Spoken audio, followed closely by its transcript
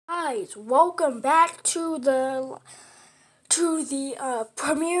guys, welcome back to the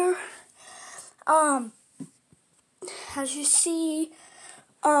premiere. As you see,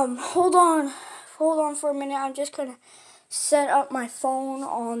 hold on for a minute. I'm just gonna set up my phone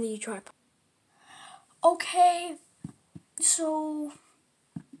on the tripod. Okay, so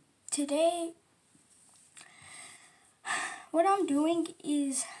today what I'm doing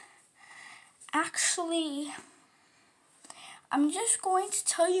is actually I'm just going to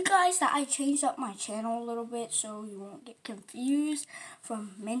tell you guys that I changed up my channel a little bit so you won't get confused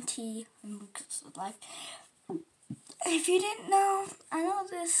from Minty and Lucas' life. If you didn't know, I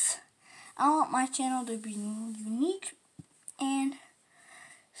want my channel to be unique, and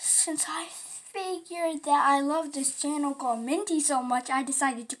since I figured that I love this channel called Minty so much, I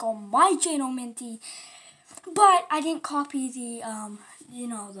decided to call my channel Minty. But I didn't copy the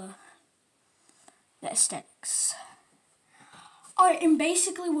aesthetics. Alright, and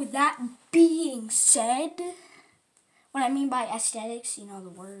basically with that being said, what I mean by aesthetics, the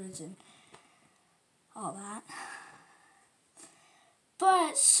words and all that.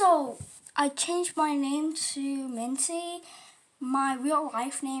 But, so, I changed my name to Minty. My real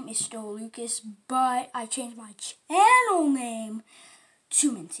life name is still Lucas, but I changed my channel name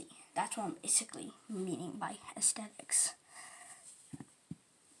to Minty. That's what I'm basically meaning by aesthetics.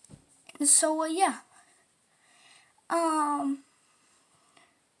 And so, yeah.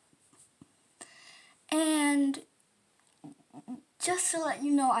 And just to let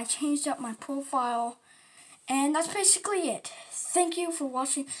you know, I changed up my profile, and that's basically it. Thank you for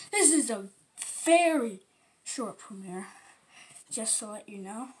watching. This is a very short premiere, just to let you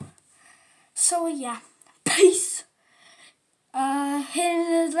know. So yeah, peace. Like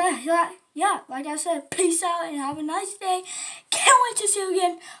I said, peace out and have a nice day. Can't wait to see you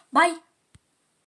again. Bye.